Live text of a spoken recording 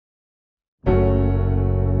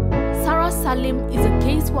Salim is a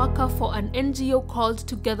caseworker for an NGO called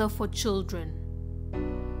Together for Children.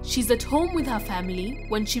 She's at home with her family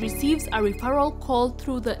when she receives a referral call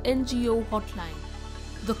through the NGO hotline.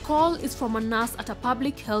 The call is from a nurse at a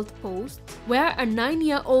public health post where a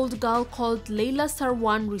 9-year-old girl called Layla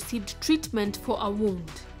Sarwan received treatment for a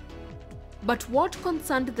wound. But what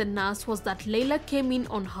concerned the nurse was that Layla came in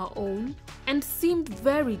on her own and seemed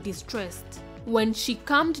very distressed. When she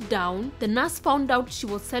calmed down, the nurse found out she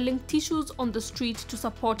was selling tissues on the street to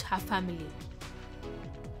support her family.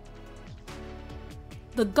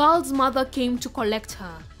 The girl's mother came to collect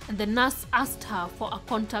her, and the nurse asked her for a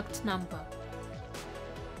contact number.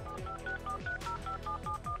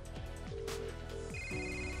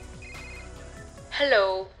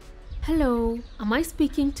 Hello. Hello, am I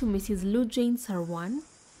speaking to Mrs. Lujane Sarwan?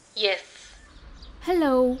 Yes.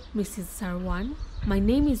 Hello, Mrs. Sarwan. My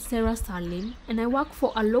name is Sarah Salim and I work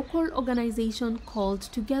for a local organization called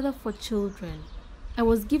Together for Children. I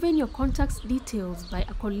was given your contact details by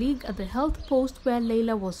a colleague at the health post where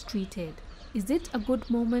Layla was treated. Is it a good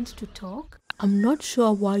moment to talk? I'm not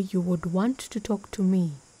sure why you would want to talk to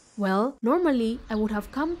me. Well, normally I would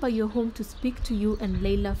have come by your home to speak to you and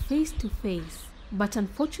Layla face to face. But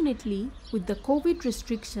unfortunately, with the COVID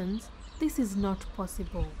restrictions, this is not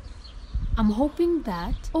possible. I'm hoping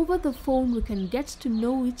that over the phone we can get to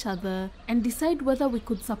know each other and decide whether we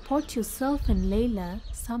could support yourself and Layla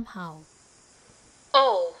somehow.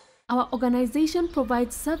 Oh. Our organization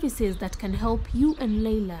provides services that can help you and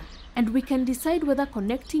Layla, and we can decide whether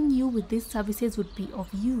connecting you with these services would be of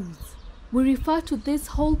use. We refer to this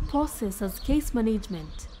whole process as case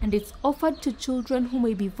management, and it's offered to children who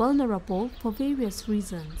may be vulnerable for various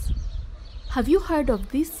reasons. Have you heard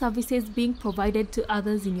of these services being provided to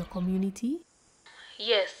others in your community?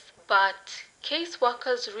 Yes, but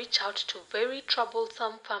caseworkers reach out to very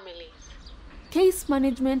troublesome families. Case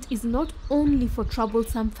management is not only for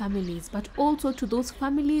troublesome families, but also to those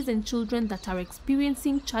families and children that are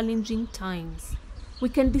experiencing challenging times. We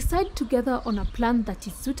can decide together on a plan that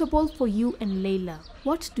is suitable for you and Layla.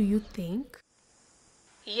 What do you think?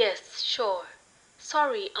 Yes, sure.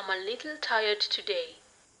 Sorry, I'm a little tired today.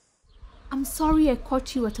 I'm sorry I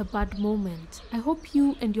caught you at a bad moment. I hope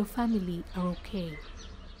you and your family are okay.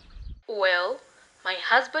 Well, my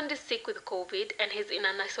husband is sick with COVID and he's in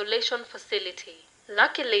an isolation facility.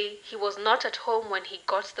 Luckily, he was not at home when he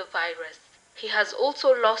got the virus. He has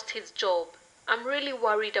also lost his job. I'm really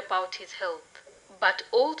worried about his health. But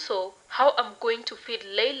also how I'm going to feed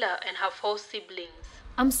Layla and her 4 siblings.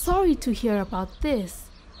 I'm sorry to hear about this.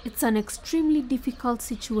 It's an extremely difficult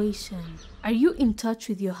situation. Are you in touch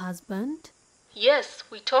with your husband? Yes,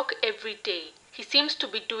 we talk every day. He seems to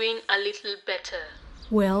be doing a little better.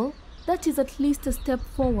 Well, that is at least a step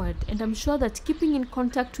forward, and I'm sure that keeping in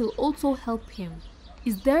contact will also help him.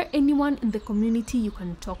 Is there anyone in the community you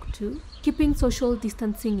can talk to, keeping social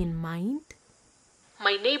distancing in mind?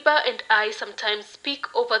 My neighbor and I sometimes speak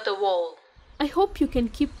over the wall. I hope you can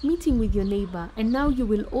keep meeting with your neighbor, and now you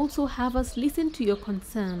will also have us listen to your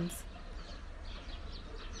concerns.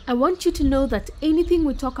 I want you to know that anything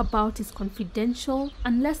we talk about is confidential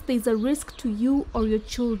unless there is a risk to you or your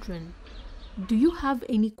children. Do you have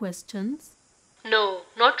any questions? No,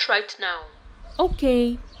 not right now.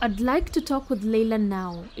 Okay, I'd like to talk with Layla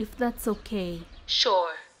now, if that's okay.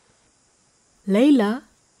 Sure. Layla?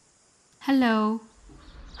 Hello.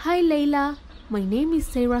 Hi Layla, my name is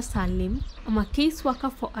Sarah Salim. I'm a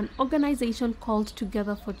caseworker for an organization called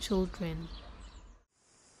Together for Children.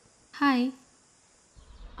 Hi.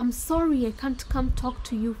 I'm sorry I can't come talk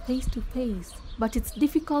to you face to face, but it's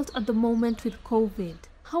difficult at the moment with COVID.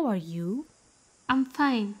 How are you? I'm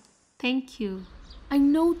fine. Thank you. I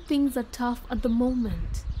know things are tough at the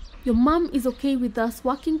moment. Your mom is okay with us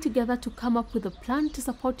working together to come up with a plan to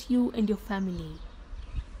support you and your family.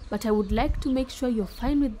 But I would like to make sure you're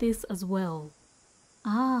fine with this as well.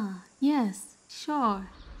 Ah, yes, sure.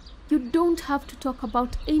 You don't have to talk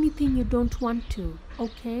about anything you don't want to,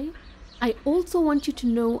 okay? I also want you to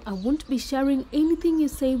know I won't be sharing anything you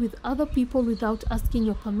say with other people without asking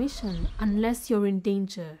your permission unless you're in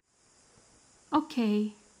danger.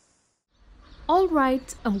 Okay.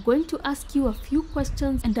 Alright, I'm going to ask you a few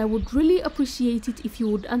questions and I would really appreciate it if you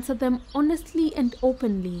would answer them honestly and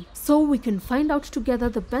openly so we can find out together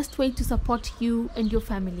the best way to support you and your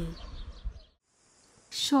family.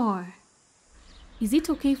 Sure. Is it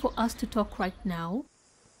okay for us to talk right now?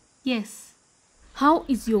 Yes. How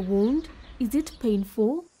is your wound? Is it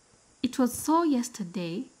painful? It was sore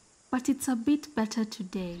yesterday, but it's a bit better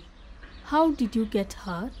today. How did you get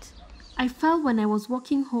hurt? I fell when I was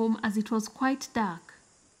walking home as it was quite dark.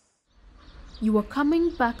 You were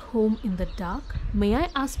coming back home in the dark. May I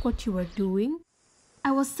ask what you were doing?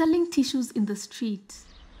 I was selling tissues in the street.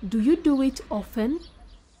 Do you do it often?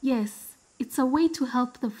 Yes, it's a way to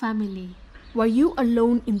help the family. Were you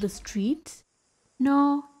alone in the street?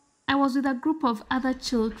 No, I was with a group of other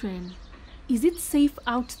children. Is it safe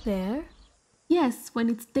out there? Yes, when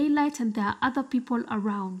it's daylight and there are other people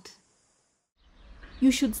around.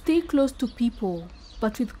 You should stay close to people,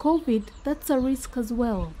 but with COVID, that's a risk as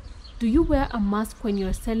well. Do you wear a mask when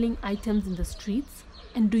you're selling items in the streets?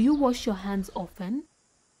 And do you wash your hands often?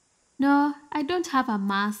 No, I don't have a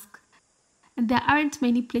mask. And there aren't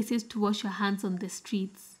many places to wash your hands on the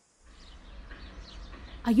streets.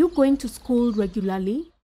 Are you going to school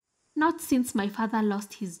regularly? Not since my father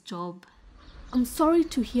lost his job. I'm sorry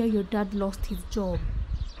to hear your dad lost his job.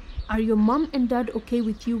 Are your mom and dad okay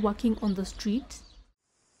with you working on the street?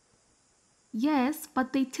 Yes,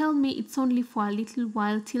 but they tell me it's only for a little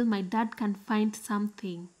while till my dad can find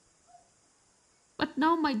something. But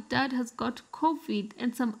now my dad has got COVID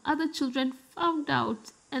and some other children found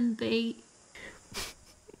out and they...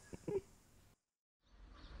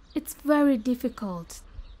 It's very difficult.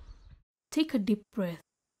 Take a deep breath.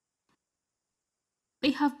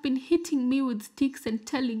 They have been hitting me with sticks and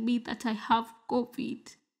telling me that I have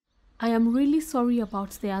COVID. I am really sorry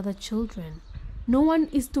about the other children. No one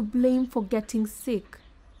is to blame for getting sick.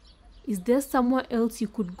 Is there somewhere else you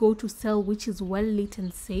could go to sell which is well lit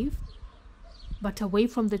and safe, but away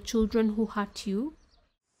from the children who hurt you?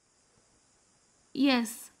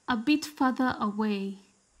 Yes, a bit further away.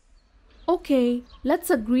 Okay, let's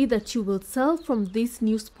agree that you will sell from this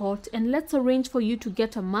new spot and let's arrange for you to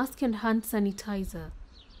get a mask and hand sanitizer.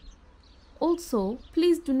 Also,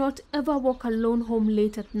 please do not ever walk alone home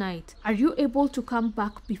late at night. Are you able to come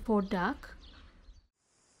back before dark?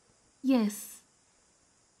 Yes.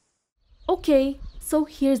 Okay, so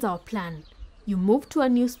here's our plan. You move to a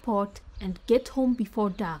new spot and get home before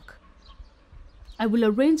dark. I will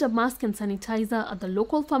arrange a mask and sanitizer at the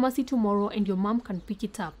local pharmacy tomorrow and your mom can pick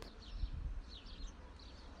it up.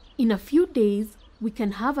 In a few days, we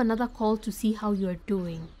can have another call to see how you are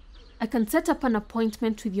doing. I can set up an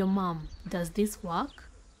appointment with your mom. Does this work?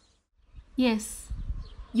 Yes.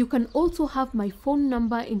 You can also have my phone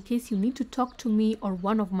number in case you need to talk to me or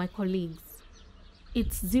one of my colleagues.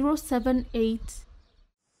 It's 078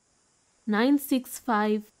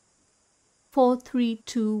 965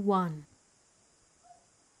 4321.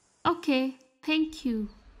 Okay, thank you.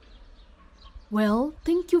 Well,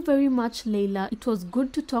 thank you very much, Layla. It was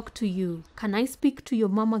good to talk to you. Can I speak to your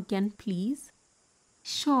mom again, please?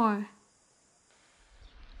 Sure.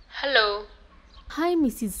 Hello. Hi,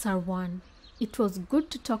 Mrs. Sarwan. It was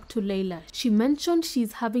good to talk to Layla. She mentioned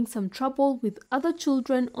she's having some trouble with other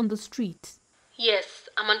children on the street. Yes,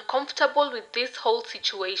 I'm uncomfortable with this whole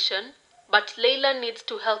situation, but Layla needs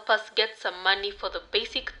to help us get some money for the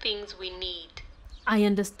basic things we need. I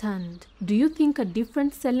understand. Do you think a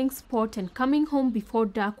different selling spot and coming home before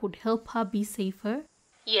dark would help her be safer?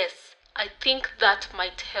 Yes, I think that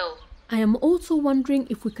might help. I am also wondering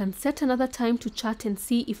if we can set another time to chat and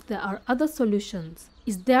see if there are other solutions.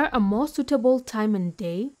 Is there a more suitable time and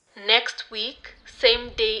day? Next week, same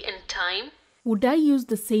day and time? Would I use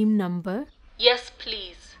the same number? Yes,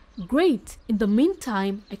 please. Great! In the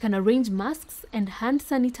meantime, I can arrange masks and hand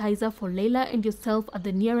sanitizer for Layla and yourself at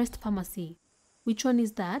the nearest pharmacy. Which one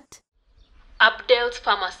is that? Abdel's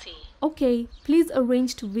Pharmacy. Okay, please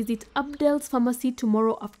arrange to visit Abdel's Pharmacy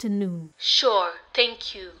tomorrow afternoon. Sure,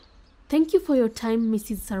 thank you. Thank you for your time,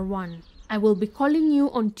 Mrs. Sarwan. I will be calling you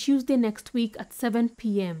on Tuesday next week at 7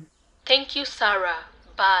 p.m. Thank you, Sarah.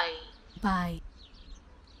 Bye. Bye.